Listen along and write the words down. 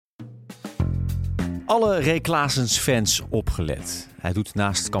alle Ray Klaasens fans opgelet. Hij doet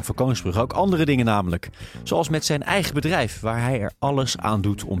naast Kamp van Koningsbrug ook andere dingen namelijk. Zoals met zijn eigen bedrijf, waar hij er alles aan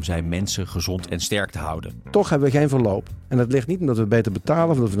doet om zijn mensen gezond en sterk te houden. Toch hebben we geen verloop. En dat ligt niet omdat we beter betalen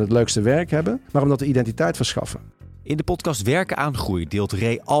of omdat we het leukste werk hebben, maar omdat we identiteit verschaffen. In de podcast Werken aan Groei deelt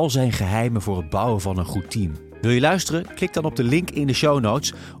Ray al zijn geheimen voor het bouwen van een goed team. Wil je luisteren? Klik dan op de link in de show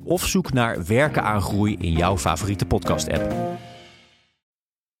notes of zoek naar Werken aan Groei in jouw favoriete podcast-app.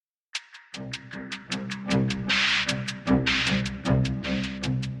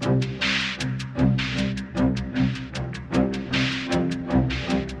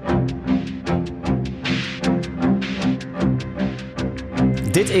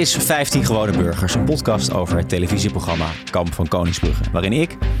 Dit is 15 Gewone Burgers, een podcast over het televisieprogramma Kamp van Koningsbrugge. Waarin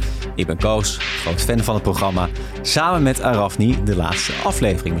ik ben Koos, groot fan van het programma, samen met Arafni de laatste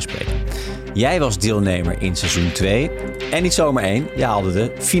aflevering bespreken. Jij was deelnemer in seizoen 2 en niet zomaar 1, jij haalde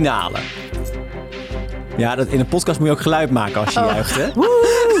de finale. Ja, in een podcast moet je ook geluid maken als je juicht, hè?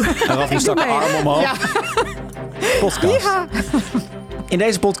 Arafni stak de arm omhoog. Ja. Podcast. Ja. In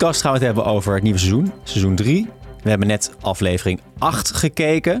deze podcast gaan we het hebben over het nieuwe seizoen, seizoen 3. We hebben net aflevering 8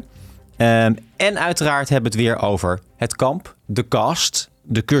 gekeken. En uiteraard hebben we het weer over het kamp, de cast,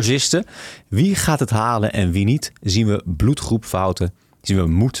 de cursisten. Wie gaat het halen en wie niet? Zien we bloedgroepfouten? Zien we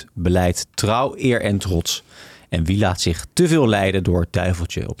moed, beleid, trouw, eer en trots? En wie laat zich te veel leiden door het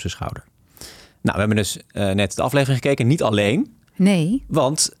duiveltje op zijn schouder? Nou, we hebben dus net de aflevering gekeken. Niet alleen. Nee.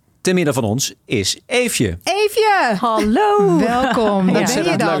 Want te midden van ons is Eefje. Eefje! Hallo! Welkom. Daar ben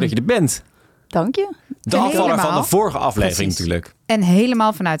je dan. Leuk dat je er bent. Dank je. De afvaller van de vorige aflevering natuurlijk. En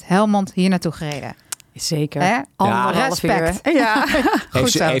helemaal vanuit Helmond hier naartoe gereden. Zeker. Hè? Respect. Ja.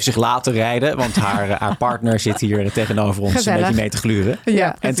 Heeft zich laten rijden, want haar partner zit hier tegenover ons Gezellig. een beetje mee te gluren.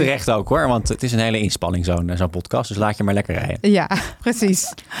 Ja, en terecht ook hoor, want het is een hele inspanning zo'n podcast. Dus laat je maar lekker rijden. Ja,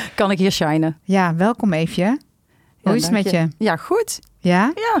 precies. Kan ik hier shinen? Ja, welkom Eefje. Hoe is het met je? Ja, goed.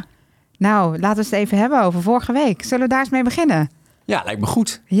 Ja? Ja. Nou, laten we het even hebben over vorige week. Zullen we daar eens mee beginnen? Ja, lijkt me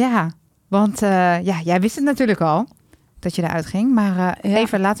goed. Ja, want jij wist het natuurlijk al dat je eruit ging. Maar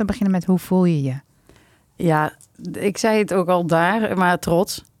even laten we beginnen met hoe voel je je? Ja, ik zei het ook al daar, maar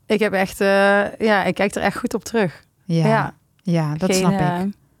trots. Ik heb echt, ik kijk er echt goed op terug. Ja, dat snap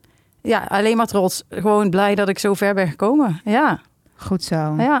ik. Ja, alleen maar trots. Gewoon blij dat ik zo ver ben gekomen. Ja. Goed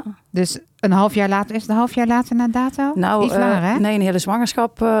zo. Ja. Dus een half jaar later, is het een half jaar later na dato? Nou, Iets langer, hè? nee, een hele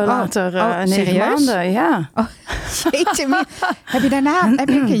zwangerschap later. 9 serieus? maanden, ja. Oh, jeetje, heb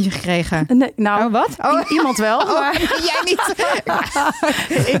je een kindje gekregen? Nee, nou, oh, wat? Iemand wel, maar jij niet.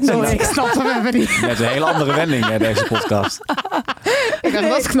 ik snap hem even niet. Met een hele andere wending deze podcast. Ik dacht,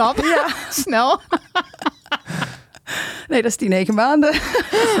 dat is knap. Ja. Snel. Nee, dat is die 9 maanden.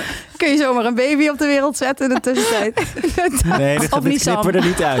 Kun je zomaar een baby op de wereld zetten in de tussentijd? Nee, dit knippen we er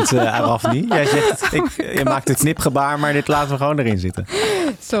niet uit, Arafni. Jij zegt, je maakt het knipgebaar, maar dit laten we gewoon erin zitten.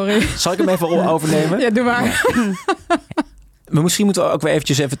 Sorry. Zal ik hem even overnemen? Ja, doe maar. Ja. Maar misschien moeten we ook weer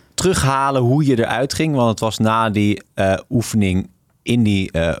eventjes even terughalen hoe je eruit ging. Want het was na die oefening in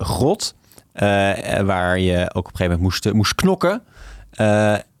die grot, waar je ook op een gegeven moment moest knokken.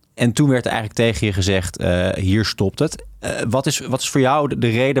 En toen werd er eigenlijk tegen je gezegd, hier stopt het. Wat is voor jou de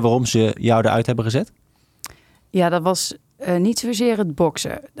reden waarom ze jou eruit hebben gezet? Ja, dat was niet zozeer het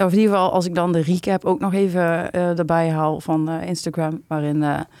boksen. Of in ieder geval, als ik dan de recap ook nog even erbij haal van Instagram, waarin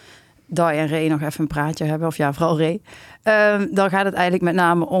Dai en Ray nog even een praatje hebben. Of ja, vooral Ray. Dan gaat het eigenlijk met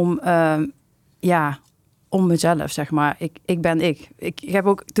name om mezelf, zeg maar. Ik ben ik. Ik heb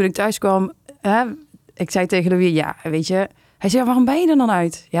ook, toen ik thuis kwam, ik zei tegen Louis, ja, weet je. Hij zei, waarom ben je er dan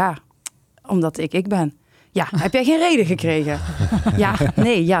uit? Ja, omdat ik ben. Ja, heb jij geen reden gekregen? Ja,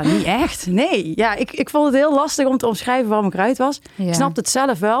 nee, ja, niet echt. Nee, ja, ik vond het heel lastig om te omschrijven waarom ik eruit was. Ja. Ik snapte het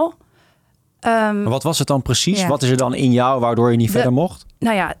zelf wel. Maar wat was het dan precies? Ja. Wat is er dan in jou waardoor je niet verder mocht?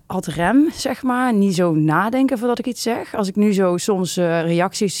 Nou ja, had rem, zeg maar. Niet zo nadenken voordat ik iets zeg. Als ik nu zo soms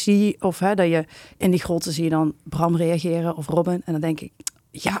reacties zie, of dat je in die grotten zie je dan Bram reageren of Robin. En dan denk ik,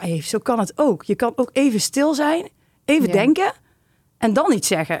 ja, zo kan het ook. Je kan ook even stil zijn, even denken en dan iets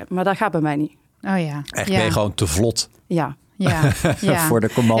zeggen. Maar dat gaat bij mij niet. Oh ja. Echt ben je gewoon te vlot. Ja. Voor de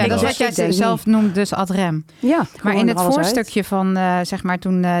commando. Ja, dat is wat jij zelf noemt dus ad rem. Ja, maar in het voorstukje van, zeg maar,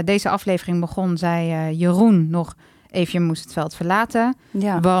 toen deze aflevering begon, zei Jeroen nog, Eefje moest het veld verlaten.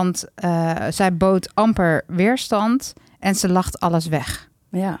 Ja. Want zij bood amper weerstand en ze lacht alles weg.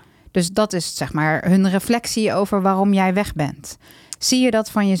 Ja. Dus dat is, zeg maar, hun reflectie over waarom jij weg bent. Zie je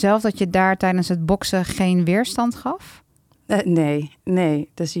dat van jezelf, dat je daar tijdens het boksen geen weerstand gaf? Nee,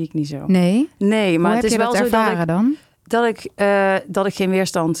 dat zie ik niet zo. Nee? Nee, maar hoe het is heb je wel dat zo ervaren dat dan? dat ik geen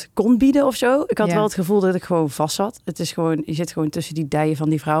weerstand kon bieden of zo. Ik had wel het gevoel dat ik gewoon vast zat. Het is gewoon, je zit gewoon tussen die dijen van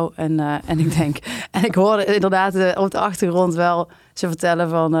die vrouw. En ik denk... En ik hoorde inderdaad op de achtergrond wel ze vertellen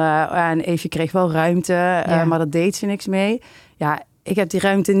van... en Eefje kreeg wel ruimte, maar dat deed ze niks mee. Ja, ik heb die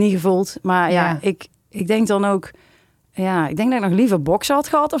ruimte niet gevoeld. Maar ik denk dan ook... Ja, ik denk dat ik nog liever boksen had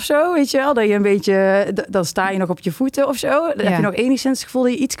gehad of zo, weet je wel. Dat je een beetje... Dan sta je nog op je voeten of zo. Dan heb je nog enigszins het gevoel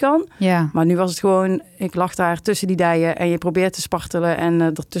dat je iets kan. Ja. Maar nu was het gewoon... Ik lag daar tussen die dijen en je probeert te spartelen en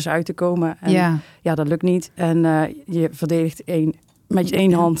er tussenuit te komen. En dat lukt niet. En je verdedigt met je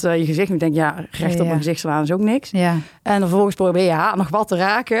één hand je gezicht. En ik denk, recht op mijn gezicht slaan is ook niks. Ja. En vervolgens probeer je haar nog wat te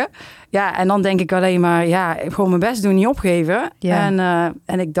raken. Ja, en dan denk ik alleen maar, gewoon mijn best doen, niet opgeven. Ja.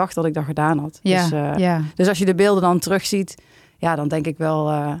 En ik dacht dat ik dat gedaan had. Ja. Dus als je de beelden dan terugziet, dan denk ik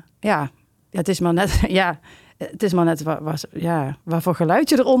wel, het is maar net, het is maar net waarvoor geluid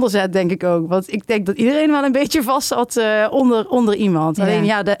je eronder zet, denk ik ook. Want ik denk dat iedereen wel een beetje vast zat onder iemand. Ja.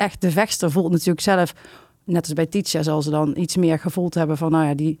 Alleen de vechtster voelt natuurlijk zelf, net als bij Titia, zal ze dan iets meer gevoeld hebben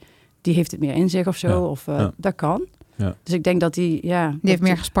van, die heeft het meer in zich of zo. Ja. Of dat kan. Ja. Dus ik denk dat die heeft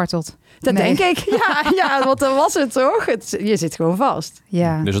meer gesparteld. Dat denk ik. Want dan was het toch? Je zit gewoon vast.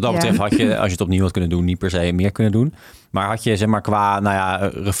 Ja. Dus wat dat betreft had je, als je het opnieuw had kunnen doen, niet per se meer kunnen doen. Maar had je, zeg maar, qua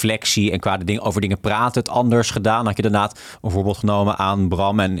reflectie en qua over dingen praten het anders gedaan? Had je daarna een voorbeeld genomen aan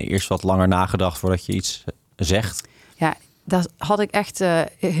Bram en eerst wat langer nagedacht voordat je iets zegt? Ja, dat had ik echt...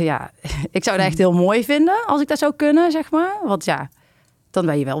 ik zou het echt heel mooi vinden als ik dat zou kunnen, zeg maar. Want dan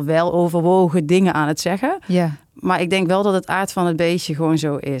ben je wel overwogen dingen aan het zeggen. Ja. Maar ik denk wel dat het aard van het beestje gewoon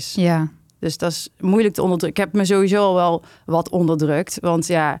zo is. Ja. Dus dat is moeilijk te onderdrukken. Ik heb me sowieso al wel wat onderdrukt. Want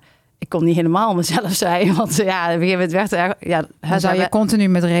ik kon niet helemaal mezelf zijn. Want op een gegeven moment werd er... Dan zou je continu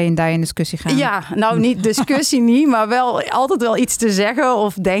met Ray en Dai in discussie gaan. Ja, nou niet discussie niet. Maar wel altijd wel iets te zeggen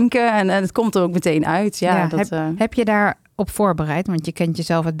of denken. En het komt er ook meteen uit. Heb je daar op voorbereid? Want je kent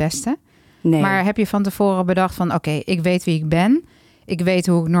jezelf het beste. Nee. Maar heb je van tevoren bedacht van... Oké, ik weet wie ik ben. Ik weet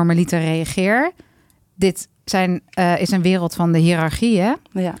hoe ik normaliter reageer. Dit is een wereld van de hiërarchie, hè?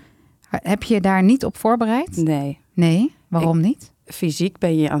 Ja. Heb je daar niet op voorbereid? Nee. Nee? Waarom niet? Fysiek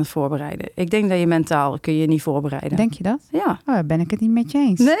ben je aan het voorbereiden. Ik denk dat je mentaal kun je niet voorbereiden. Denk je dat? Ja. Oh, ben ik het niet met je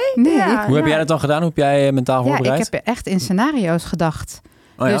eens. Nee? Ja. Hoe heb jij dat dan gedaan? Hoe heb jij mentaal voorbereid? Ik heb echt in scenario's gedacht.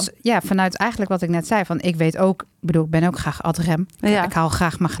 Oh, ja? Dus vanuit eigenlijk wat ik net zei. Van ik weet ook, ik ben ook graag ad rem. Ja. Ik haal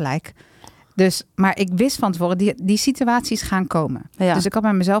graag mijn gelijk. Dus, maar ik wist van tevoren, die situaties gaan komen. Ja. Dus ik had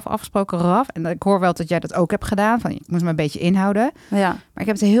met mezelf afgesproken, Raf. En ik hoor wel dat jij dat ook hebt gedaan. Van, ik moest me een beetje inhouden. Ja. Maar ik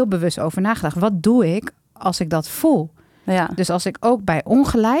heb er heel bewust over nagedacht. Wat doe ik als ik dat voel? Ja. Dus als ik ook bij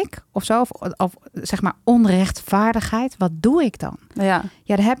ongelijk of zo, of zeg maar onrechtvaardigheid, wat doe ik dan? Ja,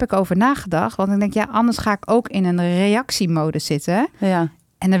 daar heb ik over nagedacht. Want ik denk, anders ga ik ook in een reactiemodus zitten. Ja.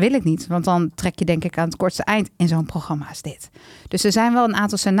 En dat wil ik niet, want dan trek je denk ik aan het kortste eind in zo'n programma als dit. Dus er zijn wel een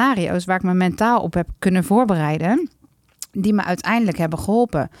aantal scenario's waar ik me mentaal op heb kunnen voorbereiden, die me uiteindelijk hebben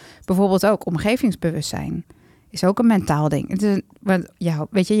geholpen. Bijvoorbeeld ook omgevingsbewustzijn is ook een mentaal ding. Het is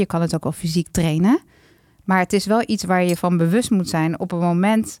weet je kan het ook wel fysiek trainen, maar het is wel iets waar je van bewust moet zijn op het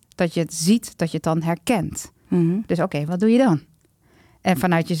moment dat je het ziet, dat je het dan herkent. Mm-hmm. Dus oké, wat doe je dan? En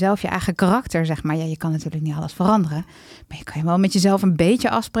vanuit jezelf, je eigen karakter, zeg maar. Ja, je kan natuurlijk niet alles veranderen. Maar je kan je wel met jezelf een beetje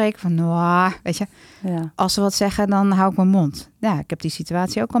afspreken van... weet je, als ze wat zeggen, dan hou ik mijn mond. Ja, ik heb die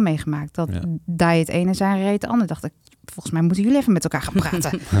situatie ook al meegemaakt. Dat Dai het ene zijn reet, de ander. Dacht ik, volgens mij moeten jullie even met elkaar gaan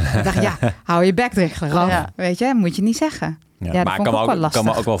praten. Ik dacht, hou je bek dicht. Weet je, moet je niet zeggen. Ja, maar ik kan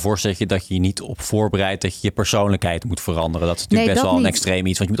me ook wel voorstellen dat je niet op voorbereidt dat je je persoonlijkheid moet veranderen. Dat is natuurlijk best wel een extreem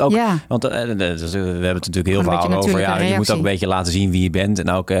iets. Want je moet ook, want we hebben het natuurlijk heel veel over. Je moet ook een beetje laten zien wie je bent en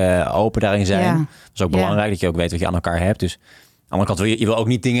ook open daarin zijn. Dat is ook belangrijk dat je ook weet wat je aan elkaar hebt. Dus aan de andere kant je wil ook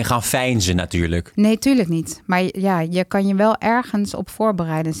niet dingen gaan veinzen natuurlijk. Nee, tuurlijk niet. Maar je kan je wel ergens op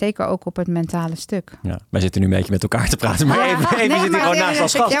voorbereiden. Zeker ook op het mentale stuk. Ja, wij zitten nu een beetje met elkaar te praten. Maar even zit hier gewoon naast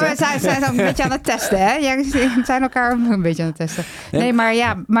als gast. Ja, maar zijn ook een beetje aan het testen, hè? We zijn elkaar een beetje aan het testen. Nee,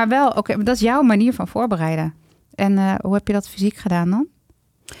 maar wel. Oké, dat is jouw manier van voorbereiden. En hoe heb je dat fysiek gedaan dan?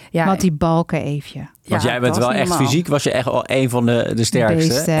 Ja, want die balken, Eefje. Want jij bent wel echt fysiek, was je echt wel een van de sterkste.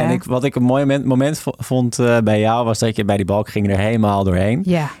 Beesten, en wat ik een mooi moment vond bij jou, was dat je bij die balk ging er helemaal doorheen.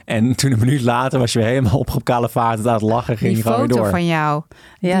 Ja. En toen een minuut later was je weer helemaal op kale vaart aan het lachen. Ging die foto door. Van jou.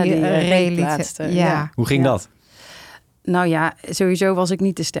 Ja, die realiteit. Ja. Hoe ging dat? Nou ja, sowieso was ik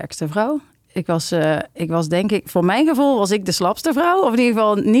niet de sterkste vrouw. ik was denk ik, voor mijn gevoel was ik de slapste vrouw. Of in ieder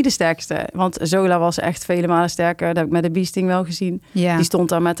geval niet de sterkste. Want Zola was echt vele malen sterker. Dat heb ik met de beasting wel gezien. Ja. Die stond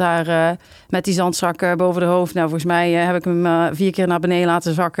daar met die zandzak boven de hoofd. Nou, volgens mij heb ik hem 4 keer naar beneden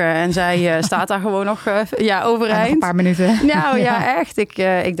laten zakken. En zij staat daar gewoon nog overeind. Nog een paar minuten. Nou ja, echt.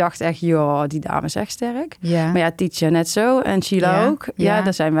 Ik dacht echt, joh, die dame is echt sterk. Ja. Maar ja, Titia net zo. En Sheila ook. Ja,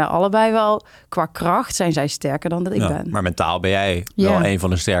 daar zijn wij allebei wel. Qua kracht zijn zij sterker dan dat ik ben. Maar mentaal ben jij wel een van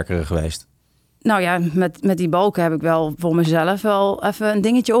de sterkere geweest. Nou ja, met die balken heb ik wel voor mezelf wel even een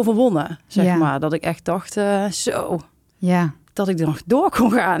dingetje overwonnen. Zeg maar. Dat ik echt dacht, dat ik er nog door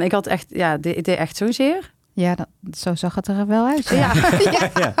kon gaan. Ik had echt, dit deed echt zo'n zeer. Ja, zo zag het er wel uit.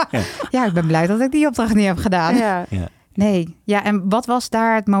 Ja, ik ben blij dat ik die opdracht niet heb gedaan. Ja. Nee, ja, en wat was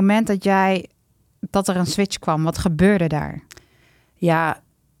daar het moment dat er een switch kwam? Wat gebeurde daar? Ja,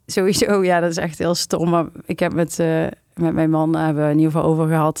 sowieso, dat is echt heel stom. Maar ik heb met mijn man hebben we in ieder geval over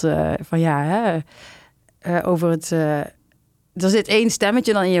gehad over het... er zit 1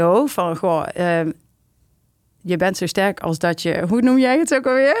 stemmetje dan in je hoofd van, je bent zo sterk als dat je... Hoe noem jij het ook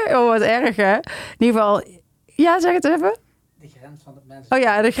alweer? Oh, wat erg, hè? In ieder geval... Ja, zeg het even. De grens van het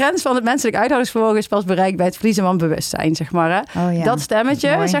menselijk... de grens van het menselijk uithoudingsvermogen is pas bereikt bij het verliezen van bewustzijn, zeg maar. Hè? Oh, ja. Dat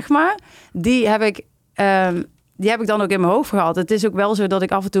stemmetje, zeg maar, die heb ik dan ook in mijn hoofd gehad. Het is ook wel zo dat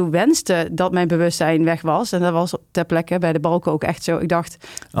ik af en toe wenste dat mijn bewustzijn weg was. En dat was ter plekke bij de balken ook echt zo. Ik dacht,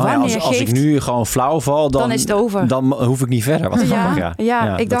 als ik nu gewoon flauw val, dan is het over. Dan hoef ik niet verder. Wat grappig,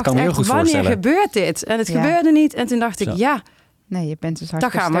 ik dacht echt, wanneer gebeurt dit? En het gebeurde niet. En toen dacht ik, nee, je bent dus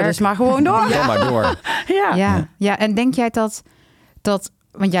hartstikke dan gaan we sterk. dus maar gewoon door. Ja, maar door. Ja, en denk jij dat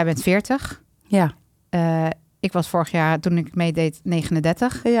want jij bent 40. Ja. Ik was vorig jaar, toen ik meedeed,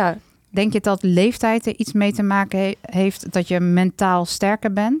 39. Ja. Denk je dat leeftijd er iets mee te maken heeft dat je mentaal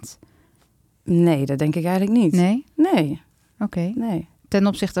sterker bent? Nee, dat denk ik eigenlijk niet. Nee? Nee. Oké. Nee. Ten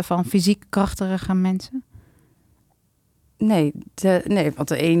opzichte van fysiek krachtige mensen? Nee, want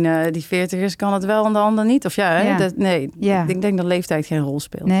de een die 40 is, kan het wel en de ander niet. Of ik denk dat leeftijd geen rol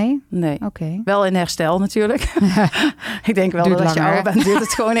speelt. Nee? Nee. Oké. Wel in herstel natuurlijk. Ik denk wel Duurt dat als je langer, ouder bent, duurt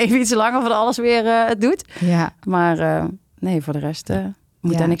het gewoon even iets langer voordat alles weer het doet. Ja. Maar nee, voor de rest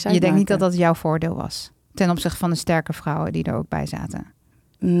moet daar niks uit. Je denkt niet dat dat jouw voordeel was? Ten opzichte van de sterke vrouwen die er ook bij zaten?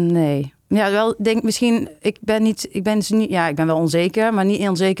 Nee. Ja, wel denk misschien, ik ben wel onzeker, maar niet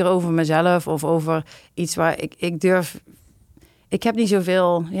onzeker over mezelf of over iets waar ik heb niet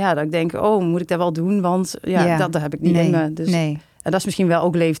zoveel, dat ik denk, moet ik dat wel doen? Want dat heb ik niet in me. Dus, en dat is misschien wel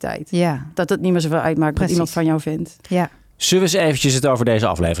ook leeftijd. Ja. Dat het niet meer zoveel uitmaakt wat iemand van jou vindt. Ja. Zullen we eens eventjes het over deze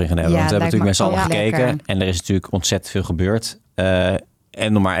aflevering gaan hebben? Want we hebben natuurlijk met z'n allen gekeken. Lekker. En er is natuurlijk ontzettend veel gebeurd.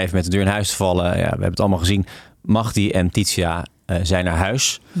 En om maar even met de deur in huis te vallen. Ja, we hebben het allemaal gezien. Mahdi en Titia zijn naar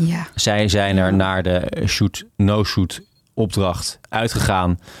huis. Ja. Zij zijn er naar de no-shoot opdracht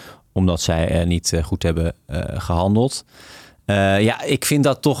uitgegaan. Omdat zij niet goed hebben gehandeld. Ik vind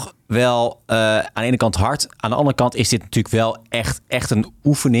dat toch wel aan de ene kant hard. Aan de andere kant is dit natuurlijk wel echt een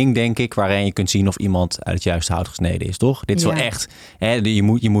oefening, denk ik, waarin je kunt zien of iemand uit het juiste hout gesneden is, toch? Dit is wel echt.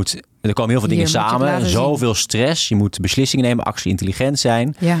 Je moet. Er komen heel veel dingen samen. Zoveel stress. Je moet beslissingen nemen, actie-intelligent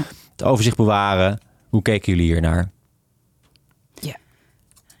zijn. Ja. Het overzicht bewaren. Hoe keken jullie hier naar?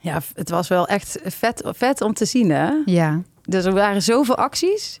 Ja, het was wel echt vet om te zien, hè? Ja. Dus er waren zoveel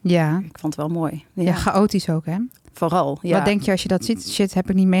acties. Ja. Ik vond het wel mooi. Ja, chaotisch ook, hè? Vooral, ja. Wat denk je als je dat ziet? Shit, heb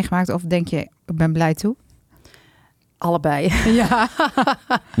ik niet meegemaakt. Of denk je, ik ben blij toe? Allebei. Ja.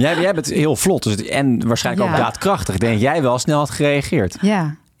 Jij bent heel vlot dus en waarschijnlijk ook daadkrachtig. Denk jij wel snel had gereageerd?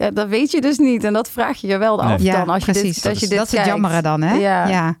 Ja. Ja, dat weet je dus niet. En dat vraag je wel af dan. Als precies. Je dit dat is het jammere dan, hè?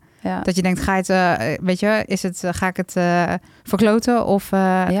 Ja. Dat je denkt, ga ik het verkloten? Of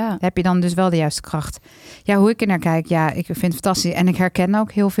heb je dan dus wel de juiste kracht? Ja, hoe ik er naar kijk, ik vind het fantastisch. En ik herken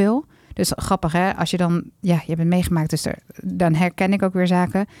ook heel veel. Dus grappig, hè? Als je dan, je bent meegemaakt, dus dan herken ik ook weer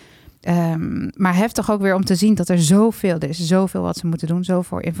zaken. Maar heftig ook weer om te zien dat er zoveel is. Zoveel wat ze moeten doen,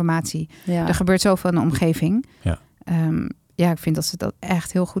 zoveel informatie. Ja. Er gebeurt zoveel in de omgeving. Ja. Ik vind dat ze dat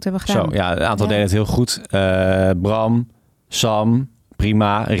echt heel goed hebben gedaan. Zo, een aantal deden het heel goed. Bram, Sam,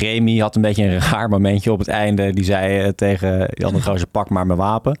 prima. Remy had een beetje een raar momentje op het einde. Die zei tegen die andere gozer, pak maar mijn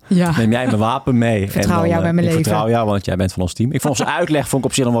wapen. Ja. Neem jij mijn wapen mee. Ik vertrouw jou bij mijn leven. Ik vertrouw jou, want jij bent van ons team. Ik vond zijn uitleg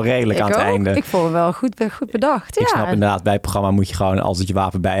op zich nog wel redelijk aan het einde. Ik vond het wel goed bedacht. Ik snap inderdaad, bij het programma moet je gewoon altijd je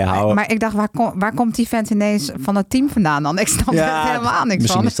wapen bij je houden. Maar ik dacht, waar komt die vent ineens van het team vandaan dan? Ik snap er helemaal niks misschien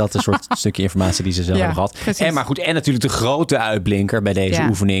van. Misschien is dat een soort stukje informatie die ze zelf hebben gehad. En natuurlijk de grote uitblinker bij deze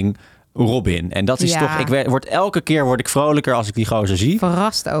oefening Robin. En dat is toch... Elke keer word ik vrolijker als ik die gozer zie.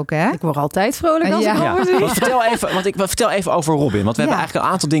 Verrast ook, hè? Ik word altijd vrolijk als ik Robin zie. Vertel even over Robin. Want we hebben eigenlijk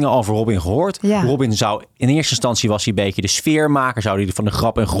een aantal dingen over Robin gehoord. Ja. Robin zou... In eerste instantie was hij een beetje de sfeermaker. Zou hij van de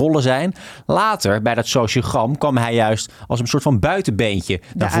grap en grollen zijn. Later, bij dat sociogram, kwam hij juist als een soort van buitenbeentje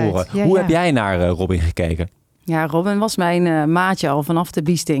naar voren. Hoe heb jij naar Robin gekeken? Ja, Robin was mijn maatje al vanaf de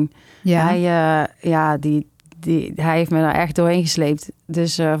biesting. Ja. Hij heeft me daar echt doorheen gesleept.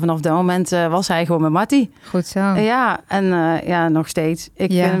 Dus vanaf dat moment was hij gewoon mijn Mahdi. Goed zo. Nog steeds.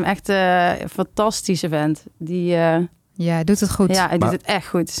 Ik vind hem echt een fantastische vent. Hij doet het goed. Ja, hij doet het echt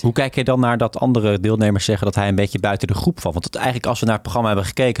goed. Hoe kijk je dan naar dat andere deelnemers zeggen dat hij een beetje buiten de groep valt? Want eigenlijk als we naar het programma hebben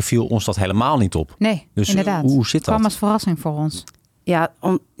gekeken, viel ons dat helemaal niet op. Nee, dus inderdaad. Hoe zit dat? Het kwam als verrassing voor ons.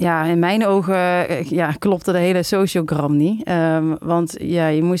 Ja, in mijn ogen klopte de hele sociogram niet. Want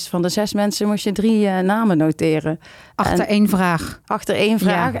je moest van de 6 mensen 3 namen noteren. Achter één vraag. Achter één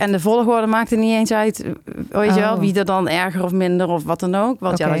vraag. Ja. En de volgorde maakte niet eens uit. Weet je wel, wie er dan erger of minder of wat dan ook.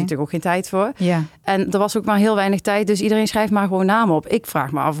 Want daar had je natuurlijk ook geen tijd voor. Ja. En er was ook maar heel weinig tijd. Dus iedereen schrijft maar gewoon namen op. Ik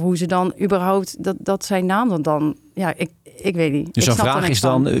vraag me af hoe ze dan überhaupt dat zijn naam dan... Ja, ik weet niet. Dus een vraag is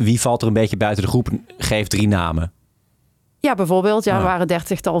dan, wie valt er een beetje buiten de groep? Geef 3 namen. Ja, bijvoorbeeld. Er waren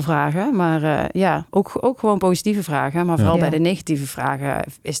 30-tal vragen. Maar ook gewoon positieve vragen. Maar vooral bij de negatieve vragen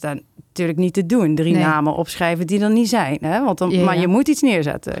is dat natuurlijk niet te doen. 3 namen opschrijven die er niet zijn. Hè? Want maar je moet iets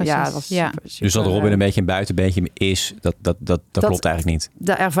neerzetten. Precies. Ja, dat was super, dus dat Robin een beetje een buitenbeentje is, dat klopt eigenlijk niet.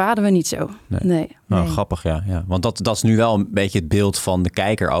 Dat ervaren we niet zo. Nee. Nou, grappig, ja. Want dat is nu wel een beetje het beeld van de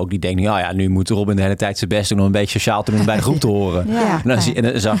kijker ook. Die denkt, nu moet Robin de hele tijd zijn best doen om een beetje sociaal te doen om bij de groep te horen. Ja. En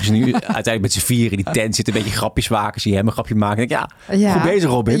dan zag je ze nu uiteindelijk met z'n 4 in die tent zitten, een beetje grapjes maken. Zie je hem een grapje maken. En denk, goed bezig,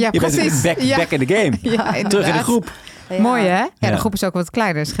 Robin. Ja, je bent back in the game. Ja, terug in de groep. Ja. Mooi, hè? Ja, de groep is ook wat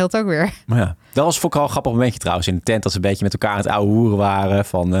kleiner. Scheelt ook weer. Maar dat was ook al een grappig momentje trouwens in de tent. Dat ze een beetje met elkaar aan het ouwe hoeren waren.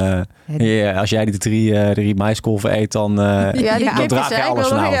 Van, als jij die 3 maiskolven eet, dan draag je alles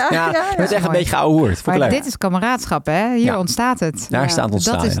vanavond. Het is echt een beetje geouwehoerd. Maar dit is kameraadschap, hè? Hier ontstaat het. Daar staat het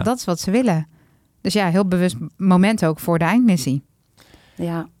ontstaan. Dat is wat ze willen. Dus heel bewust moment ook voor de eindmissie.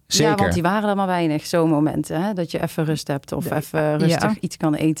 Ja. Zeker. Ja, want die waren er maar weinig, zo'n momenten. Hè? Dat je even rust hebt of even rustig iets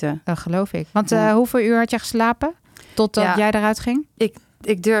kan eten. Dat geloof ik. Want hoeveel uur had je geslapen totdat jij eruit ging?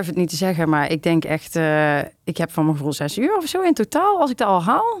 Ik durf het niet te zeggen, maar ik denk echt... ik heb van mijn gevoel 6 uur of zo in totaal, als ik dat al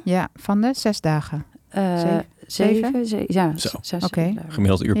haal. Ja, van de 6 dagen. 7? Ja, 6. Oké.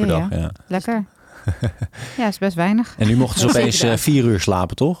 Gemiddeld uur per dag, ja. Lekker. Ja, is best weinig. En nu mochten ze opeens 4 uur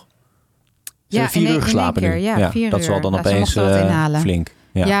slapen, toch? Ze hebben 4 uur geslapen nu. Ja, 4 uur. Dat is wel dan opeens flink.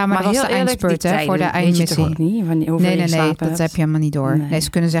 Ja, maar dat was de eindspurt voor de eindmissie. Weet je toch niet? Nee, dat heb je helemaal niet door. Nee, ze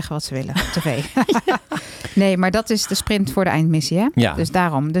kunnen zeggen wat ze willen op tv. Nee, maar dat is de sprint voor de eindmissie, hè? Ja. Dus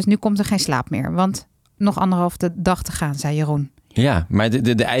daarom. Dus nu komt er geen slaap meer. Want nog 1,5 dag te gaan, zei Jeroen. Ja, maar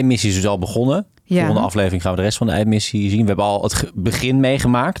de eindmissie is dus al begonnen. De volgende aflevering gaan we de rest van de eindmissie zien. We hebben al het begin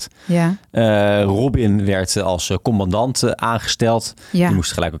meegemaakt. Ja. Robin werd als commandant aangesteld. Ja. Die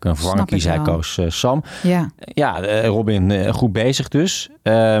moest gelijk ook een vervanger kiezen. Hij koos Sam. Ja, Robin goed bezig dus.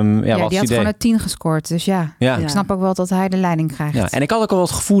 Die had gewoon een 10 gescoord. Dus ik snap ook wel dat hij de leiding krijgt. Ja. En ik had ook wel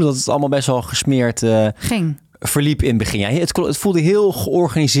het gevoel dat het allemaal best wel gesmeerd ging. Verliep in het begin. Ja, het voelde heel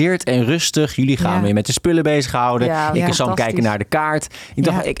georganiseerd en rustig. Jullie gaan weer met de spullen bezighouden. Ik en Sam kijken naar de kaart. Ik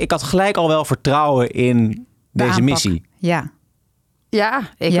dacht, ik had gelijk al wel vertrouwen in deze missie. Ja,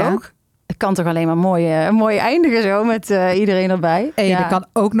 ik ook. Het kan toch alleen maar mooi eindigen zo met iedereen erbij. Er kan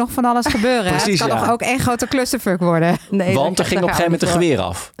ook nog van alles gebeuren. Precies, het kan nog ook één grote clusterfuck worden. Nee, want er ging op een gegeven moment een geweer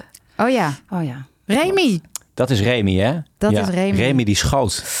af. Oh ja. Remy. Dat is Remy, hè? Dat is Remy. Remy die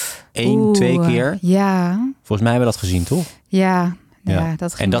schoot 2 keer. Ja. Volgens mij hebben we dat gezien, toch? Ja,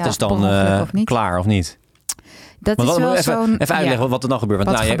 dat ging. En dat is dan klaar, of niet? Dat is wel even uitleggen wat er dan gebeurt.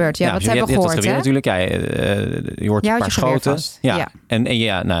 Want wat gebeurt, wat hebben we gehoord, hè? Natuurlijk, je hoort een paar schoten.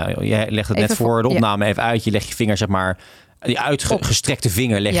 Jij legt het net voor de opname even uit. Je legt je vinger, zeg maar... Die uitgestrekte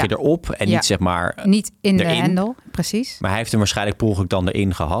vinger leg je erop en niet zeg maar niet in de hendel, precies. Maar hij heeft hem waarschijnlijk per ongeluk dan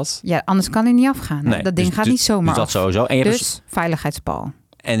erin gehad. Ja, anders kan hij niet afgaan. Nee, dat ding gaat niet zomaar dus dat af. Sowieso. En je dus veiligheidspal.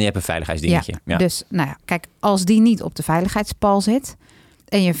 En je hebt een veiligheidsdingetje. Ja. Dus kijk, als die niet op de veiligheidspal zit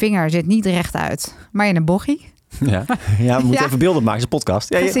en je vinger zit niet rechtuit, maar in een bochie. Ja, we moeten even beelden maken. Het is een podcast.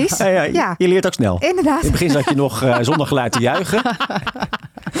 Precies. Je leert ook snel. Inderdaad. In het begin zat je nog zonder geluid te juichen.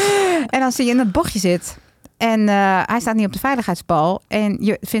 En als hij in het bochtje zit... En hij staat niet op de veiligheidspal. En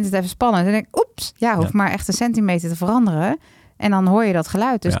je vindt het even spannend. En denk ik, oeps, hoeft maar echt een centimeter te veranderen. En dan hoor je dat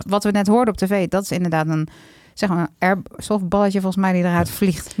geluid. Dus wat we net hoorden op tv, dat is inderdaad een airsoft balletje volgens mij die eruit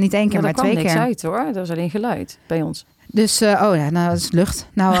vliegt. Niet 1 keer, maar 2 keer. Er kwam niks uit hoor. Dat was alleen geluid bij ons. Dus, dat is lucht.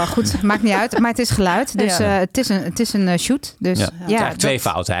 Nou, goed, maakt niet uit. Maar het is geluid. Dus het is een shoot. Dus, het is eigenlijk 2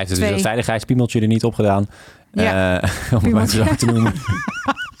 fouten. Hij heeft dus het veiligheidspiemeltje er niet op gedaan. Om het maar zo te noemen.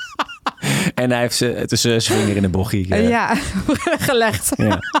 En hij heeft ze tussen zijn vinger in de bochie gelegd.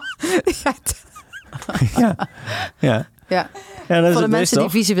 Ja. Voor de mensen die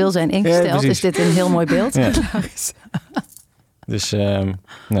visueel zijn ingesteld, is dit een heel mooi beeld. Ja. Dus,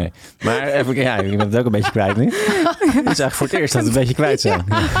 nee. Maar even, ik ben het ook een beetje kwijt nu. Het is eigenlijk voor het eerst dat we een beetje kwijt zijn.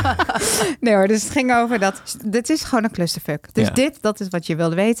 Nee hoor, dus het ging over dat... Dit is gewoon een clusterfuck. Dus dat is wat je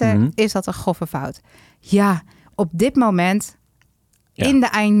wilde weten. Is dat een grove fout? Ja, op dit moment, in de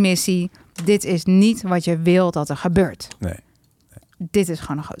eindmissie... Dit is niet wat je wilt dat er gebeurt. Nee. Dit is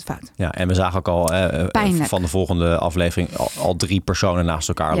gewoon een grote fout. Ja, en we zagen ook al van de volgende aflevering al 3 personen naast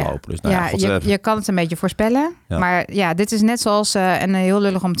elkaar lopen. Dus, je kan het een beetje voorspellen. Ja. Maar dit is net zoals, en heel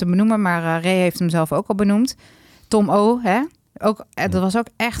lullig om te benoemen, maar Ray heeft hem zelf ook al benoemd. Tom O, hè? Dat was ook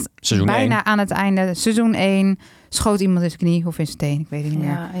echt seizoen bijna 1. Aan het einde. Seizoen 1 schoot iemand in zijn knie of in zijn teen, ik weet het niet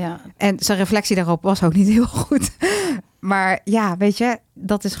meer. Ja. En zijn reflectie daarop was ook niet heel goed. Maar weet je,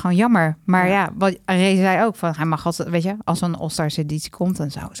 dat is gewoon jammer. Maar wat Ray zei ook, van hij mag altijd, weet je, als een All-Stars editie komt,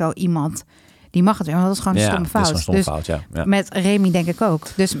 dan zo iemand, die mag het weer. Want dat is gewoon een stomme fout. Dat is een stomme fout, ja. Met Remy denk ik ook.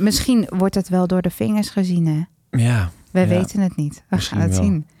 Dus misschien wordt het wel door de vingers gezien, hè? Ja. We weten het niet. We gaan het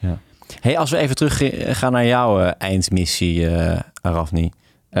zien. Ja. Hey, als we even terug gaan naar jouw eindmissie, Arafni.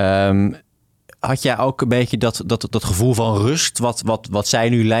 Had jij ook een beetje dat gevoel van rust wat zij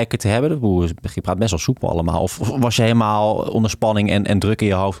nu lijken te hebben? Je praat best wel soepel allemaal. Of was je helemaal onder spanning en druk in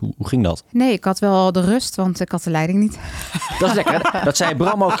je hoofd? Hoe ging dat? Nee, ik had wel de rust, want ik had de leiding niet. Dat is lekker. Dat zei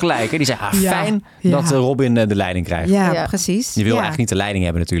Bram ook gelijk. Hè? Die zei, fijn dat Robin de leiding krijgt. Ja, precies. Je wil eigenlijk niet de leiding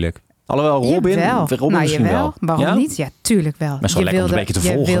hebben natuurlijk. Alhoewel Robin misschien wel. Waarom niet? Ja, tuurlijk wel. Maar zo lekker om een beetje te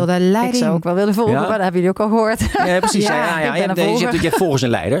volgen. Je wilde leiding. Ik zou ook wel willen volgen, maar dat hebben jullie ook al gehoord. Ja, precies. Je hebt volgers en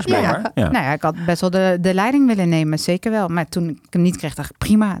leiders. Ja. Nou ja, ik had best wel de leiding willen nemen. Zeker wel. Maar toen ik hem niet kreeg, dacht ik,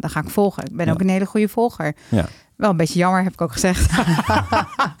 prima, dan ga ik volgen. Ik ben ook een hele goede volger. Ja. Wel een beetje jammer, heb ik ook gezegd.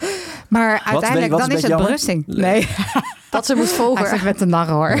 Maar uiteindelijk, dan is het berusting. Nee. Dat ze moet volgen. Hij met de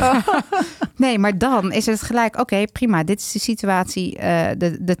narren hoor. Nee, maar dan is het gelijk, oké, prima. Dit is de situatie.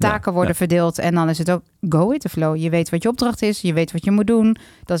 De taken worden verdeeld. En dan is het ook go with the flow. Je weet wat je opdracht is. Je weet wat je moet doen.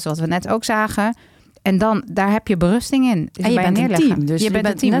 Dat is wat we net ook zagen. En dan, daar heb je berusting in. Dus en je bent een team. Dus je bent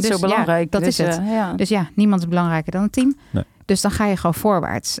een team. Net zo belangrijk. Dat is het. Ja. Dus niemand is belangrijker dan een team. Nee. Dus dan ga je gewoon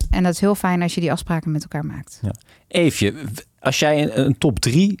voorwaarts. En dat is heel fijn als je die afspraken met elkaar maakt. Ja. Eefje, als jij een top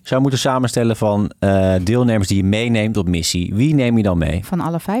 3 zou moeten samenstellen van deelnemers die je meeneemt op missie, wie neem je dan mee? Van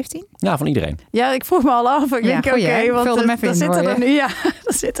alle 15? Ja, van iedereen. Ja, ik vroeg me al af. Ik denk, want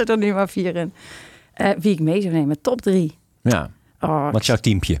er zitten er nu maar 4 in. Wie ik mee zou nemen, top 3. Ja. Wat is jouw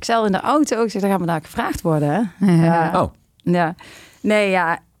teampje? Ik zal in de auto ook zeggen, dan gaan we daar gevraagd worden. Hè? Ja. Nee,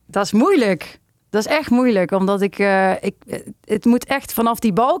 dat is moeilijk. Dat is echt moeilijk, omdat het moet echt vanaf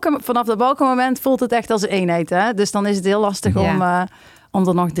dat balkenmoment voelt het echt als een eenheid. Hè? Dus dan is het heel lastig om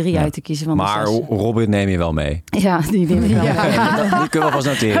er nog 3 uit te kiezen. Van maar Robin neem je wel mee? Ja, die neem ik wel mee. Die kunnen we vast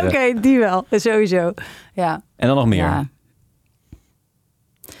noteren. Oké, die wel. Sowieso. Ja. En dan nog meer?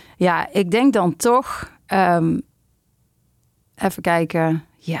 Ja, ik denk dan toch... even kijken...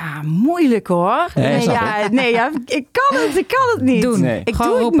 Ja, moeilijk hoor. Ik kan het niet. Doen. Nee. Ik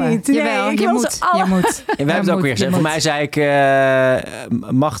doe het niet. Jawel, je moet. En wij hebben het ook weer gezegd. Voor mij zei ik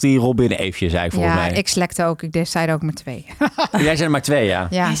Mahdi, Robin, Eefje, zei ik volgens mij. Ja, ik slekte ook. Ik zei er ook maar 2. Jij zei er maar 2, ja.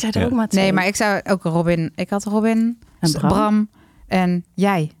 Jij zei er ook maar 2. Nee, maar ik zou ook Robin. Ik had Robin, en Bram en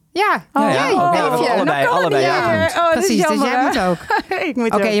jij. Ja, allebei. Precies, dus jij moet ook.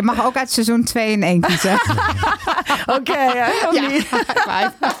 Oké, je mag ook uit seizoen 2 en 1 kiezen. Oké, niet.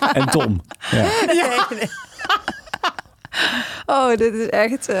 En Tom. Ja. Nee. Oh, dit is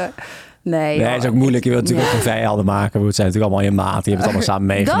echt... Nee, het is ook moeilijk. Je wilt natuurlijk ook een vijanden maken. Het zijn natuurlijk allemaal je maat. Je hebt het allemaal samen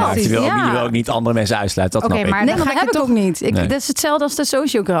meegemaakt. Je wil ook niet andere mensen uitsluiten. Dat snap ik. Maar dat heb ik ook niet. Dat is hetzelfde als de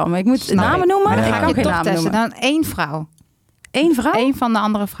sociogram. Ik moet namen noemen. Maar ik kan geen namen noemen. Dan 1 vrouw. 1 vrouw? 1 van de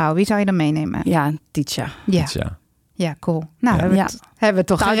andere vrouw. Wie zou je dan meenemen? Ja, Titia. Ja, cool. Nou, hebben we het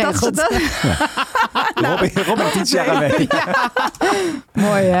toch geregeld. Robin en Titia gaan mee.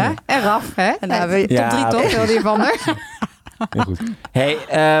 Mooi, hè? En Raf, hè? En dan hebben we top 3 toch? Heel die van er. Heel goed. Hey,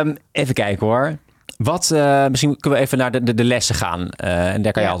 even kijken hoor. Misschien kunnen we even naar de lessen gaan. En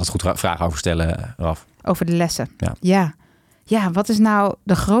daar kan je altijd goed vragen over stellen, Raf. Over de lessen? Ja, wat is nou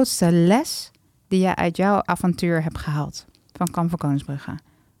de grootste les die jij uit jouw avontuur hebt gehaald? Van Kamp van Koningsbrugge?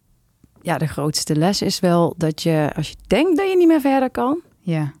 Ja, de grootste les is wel dat je, als je denkt dat je niet meer verder kan,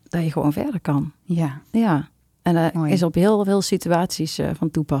 dat je gewoon verder kan. Ja. En dat is op heel veel situaties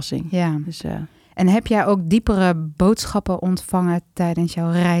van toepassing. Ja. Dus, En heb jij ook diepere boodschappen ontvangen tijdens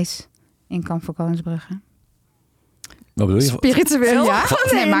jouw reis in Kamp van Koningsbrugge? Wat bedoel je? Spiritueel? Ja?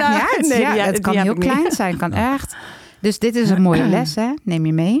 Nee, maakt niet uit. Het kan heel klein zijn, kan echt. Dus dit is een mooie les, hè? Neem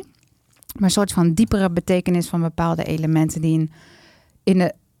je mee. Maar een soort van diepere betekenis van bepaalde elementen die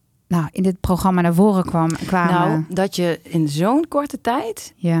in dit programma naar voren kwamen. Nou, dat je in zo'n korte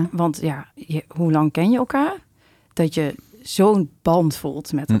tijd... Ja. Want hoe lang ken je elkaar? Dat je zo'n band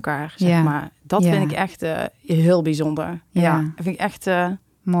voelt met elkaar, zeg maar. Dat vind ik echt heel bijzonder. Ja, dat vind ik echt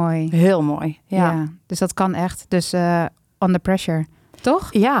mooi. Heel mooi. Ja. Dus dat kan echt. Dus under pressure, toch?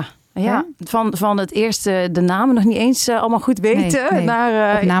 Ja. Van het eerste de namen nog niet eens allemaal goed weten. Nee.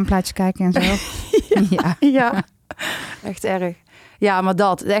 Naar op naamplaatjes kijken en zo. ja, echt erg. Ja, maar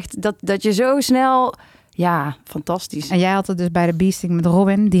dat je zo snel... Ja, fantastisch. En jij had het dus bij de beasting met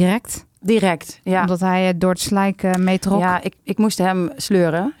Robin direct, ja. Omdat hij door het slijk meetrok. Ja, ik moest hem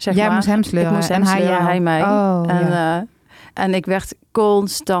sleuren, zeg maar. Jij moest hem sleuren. Ik moest hem sleuren, hij mij. En ik werd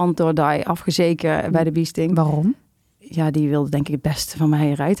constant door die afgezeken bij de beasting. Waarom? Ja, die wilde denk ik het beste van mij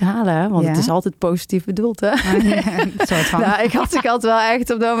eruit halen. Hè? Want het is altijd positief bedoeld, hè? Soort van. Nou, ik had wel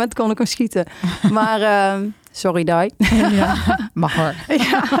echt... Op dat moment kon ik hem schieten. Maar... sorry, Dai. Ja, mag hoor.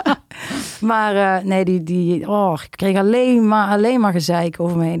 Ja. Maar nee, ik kreeg alleen maar gezeik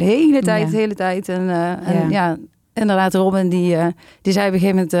over me heen. De hele tijd. En inderdaad, Robin, die zei op een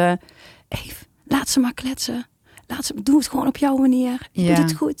gegeven moment... Eve, laat ze maar kletsen. Doe het gewoon op jouw manier. Je doet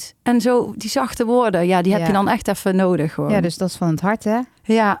het goed. En zo, die zachte woorden, die heb je dan echt even nodig. Gewoon. Ja, dus dat is van het hart, hè?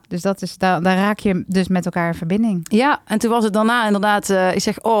 Ja. Dus dat is, daar raak je dus met elkaar in verbinding. Ja, en toen was het daarna inderdaad... ik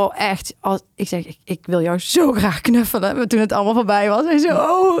zeg, echt. Ik wil jou zo graag knuffelen. Maar toen het allemaal voorbij was, hij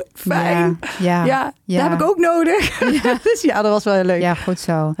zo, fijn. Ja, dat heb ik ook nodig. Ja. Dus dat was wel heel leuk. Ja, goed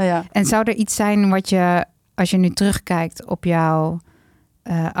zo. Ja. En zou er iets zijn wat je, als je nu terugkijkt op jouw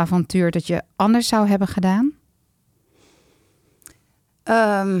avontuur, dat je anders zou hebben gedaan?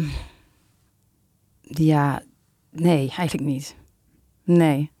 Nee, eigenlijk niet.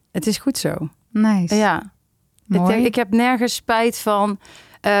 Nee, het is goed zo. Nice. Ja. Ik heb nergens spijt van.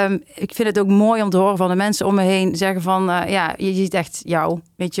 Ik vind het ook mooi om te horen van de mensen om me heen zeggen van... je ziet echt jou,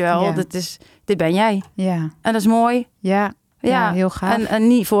 weet je wel. Ja. Dit ben jij. Ja. En dat is mooi. Ja. Ja, heel gaaf. En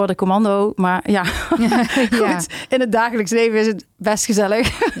niet voor de commando, maar goed. In het dagelijks leven is het best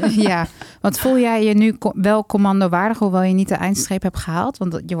gezellig. Ja, want voel jij je nu wel commandowaardig, hoewel je niet de eindstreep hebt gehaald?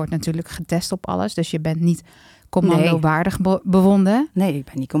 Want je wordt natuurlijk getest op alles, dus je bent niet commandowaardig bevonden. Nee, ik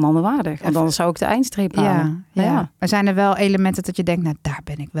ben niet commandowaardig, want anders zou ik de eindstreep halen. Ja. Maar zijn er wel elementen dat je denkt, nou daar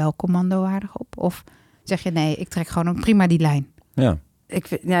ben ik wel commandowaardig op? Of zeg je nee, ik trek gewoon ook prima die lijn? Ja.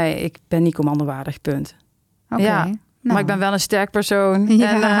 Ik ben niet commandowaardig, punt. Oké. Ja. Nou. Maar ik ben wel een sterk persoon.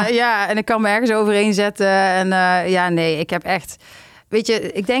 Ja. En ik kan me ergens overheen zetten. En ik heb echt... Weet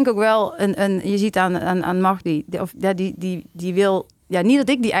je, ik denk ook wel... je ziet aan Mahdi... Die wil... Ja, niet dat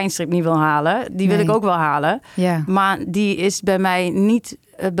ik die eindstreep niet wil halen. Die wil ik ook wel halen. Ja. Maar die is bij mij niet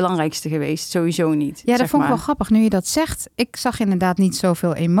het belangrijkste geweest. Sowieso niet. Ja, dat vond ik wel grappig nu je dat zegt. Ik zag inderdaad niet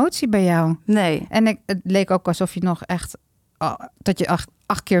zoveel emotie bij jou. Nee. En het leek ook alsof je nog echt... dat je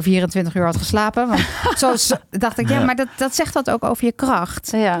 8 keer 24 uur had geslapen. Want zo dacht ik, maar dat zegt dat ook over je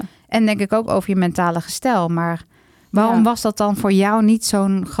kracht. Ja. En denk ik ook over je mentale gestel. Maar waarom was dat dan voor jou niet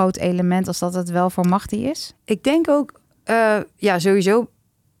zo'n groot element als dat het wel voor Mahdi is? Ik denk ook, sowieso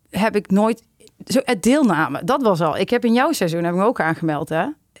heb ik nooit... Het deelname, dat was al. Ik heb in jouw seizoen heb ik me ook aangemeld, hè?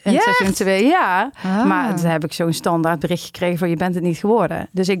 In seizoen 2, ja. Ah. Maar dan heb ik zo'n standaard bericht gekregen van je bent het niet geworden.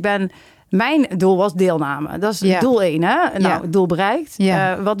 Dus mijn doel was deelname. Dat is doel 1, hè? Nou, doel bereikt.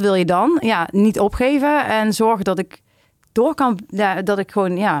 Ja. Wat wil je dan? Ja, niet opgeven en zorgen dat ik door kan... Ja, dat ik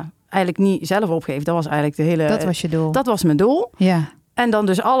gewoon, eigenlijk niet zelf opgeef. Dat was eigenlijk de hele... Dat was je doel. Dat was mijn doel. Ja. En dan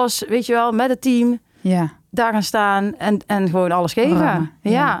dus alles, weet je wel, met het team. Ja. Daar gaan staan en gewoon alles geven.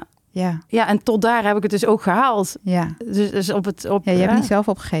 Ja. Ja, en tot daar heb ik het dus ook gehaald. Ja. Dus op het... je hebt niet zelf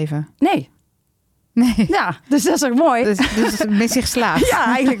opgegeven. Nee. Ja, dus dat is ook mooi. Dus missie geslaagd. Ja,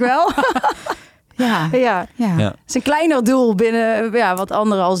 eigenlijk wel. Ja. Het is een kleiner doel binnen wat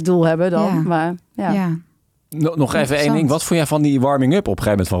anderen als doel hebben dan. Ja. Maar Nog even één ding. Wat vond jij van die warming-up op een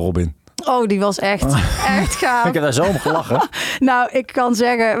gegeven moment van Robin? Oh, die was echt gaaf. Ik heb daar zo om gelachen. Nou, ik kan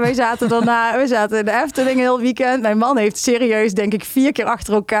zeggen, we zaten in de Efteling heel weekend. Mijn man heeft serieus, denk ik, 4 keer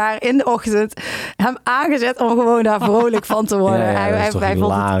achter elkaar in de ochtend hem aangezet om gewoon daar vrolijk van te worden. Hij vond het,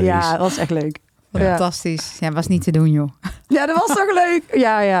 dat was echt leuk. Ja. Fantastisch. Ja, was niet te doen, joh. Ja, dat was toch leuk?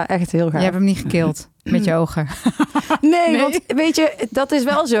 Ja, echt heel gaaf. Je hebt hem niet gekild met je ogen. Nee, want weet je, dat is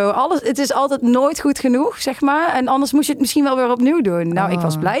wel zo. Het is altijd nooit goed genoeg, zeg maar. En anders moest je het misschien wel weer opnieuw doen. Nou, ik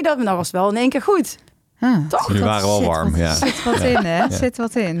was blij dat het was wel in één keer goed. Toch? Jullie waren wel warm, Zit wat in, hè? Ja. Zit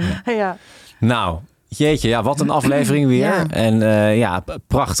wat in. Ja. Nou, jeetje, ja, wat een aflevering weer. Ja. En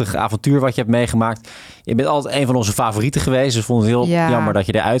prachtig avontuur wat je hebt meegemaakt. Je bent altijd een van onze favorieten geweest. Dus vond het heel jammer dat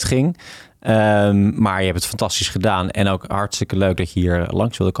je eruit ging. Maar je hebt het fantastisch gedaan. En ook hartstikke leuk dat je hier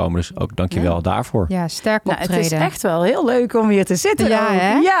langs wilde komen. Dus ook dankjewel daarvoor. Ja, sterk optreden. Het is echt wel heel leuk om hier te zitten. Ja,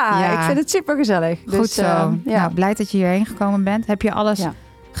 hè? Ja, ik vind het super gezellig. Goed dus, zo. Nou, blij dat je hierheen gekomen bent. Heb je alles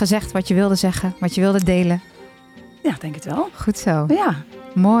gezegd wat je wilde zeggen? Wat je wilde delen? Ja, denk het wel. Goed zo. Ja.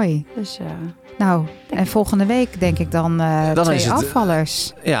 Mooi. Dus... Nou, en volgende week denk ik dan 2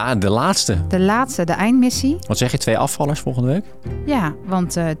 afvallers. Ja, de laatste. De laatste, de eindmissie. Wat zeg je, 2 afvallers volgende week? Ja,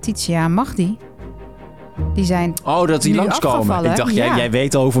 want Titia en Mahdi, die zijn dat die nu langskomen. afgevallen. Ik dacht, jij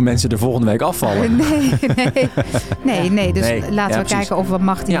weet al hoeveel mensen er volgende week afvallen. Nee. Dus laten we kijken of we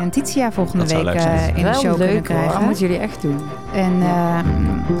Mahdi en Titia volgende week in de show kunnen krijgen. Dat moeten jullie echt doen.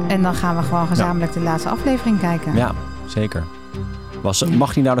 En dan gaan we gewoon gezamenlijk de laatste aflevering kijken. Ja, zeker. Was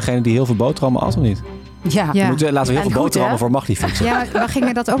Mahdi nou degene die heel veel boterhammen at of niet? Ja. Laten we heel veel boterhammen voor Mahdi fixen. Ja, we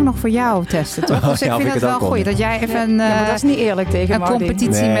gingen dat ook nog voor jou testen, toch? Dus ik vind het wel goed dat jij even maar dat is niet eerlijk tegen een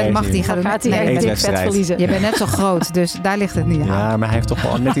competitie met Mahdi gaat doen. Gaat hij echt dik vet verliezen. Je bent net zo groot, dus daar ligt het niet aan. Ja, maar hij heeft toch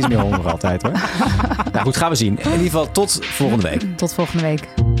wel net iets meer honger altijd, hoor. Nou goed, gaan we zien. In ieder geval tot volgende week. Tot volgende week.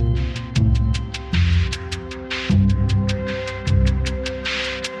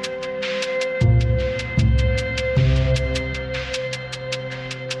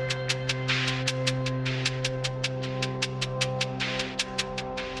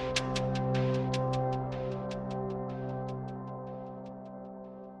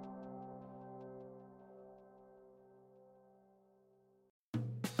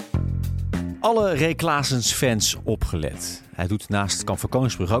 Alle Ray Klaasens fans opgelet. Hij doet naast Kamp van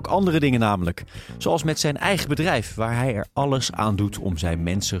Koningsbrugge ook andere dingen namelijk. Zoals met zijn eigen bedrijf, waar hij er alles aan doet om zijn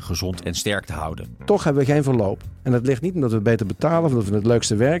mensen gezond en sterk te houden. Toch hebben we geen verloop. En dat ligt niet omdat we beter betalen of omdat we het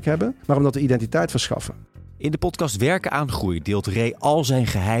leukste werk hebben, maar omdat we identiteit verschaffen. In de podcast Werken aan Groei deelt Ray al zijn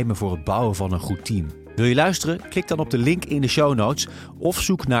geheimen voor het bouwen van een goed team. Wil je luisteren? Klik dan op de link in de show notes of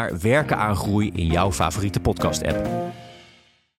zoek naar Werken aan Groei in jouw favoriete podcast-app.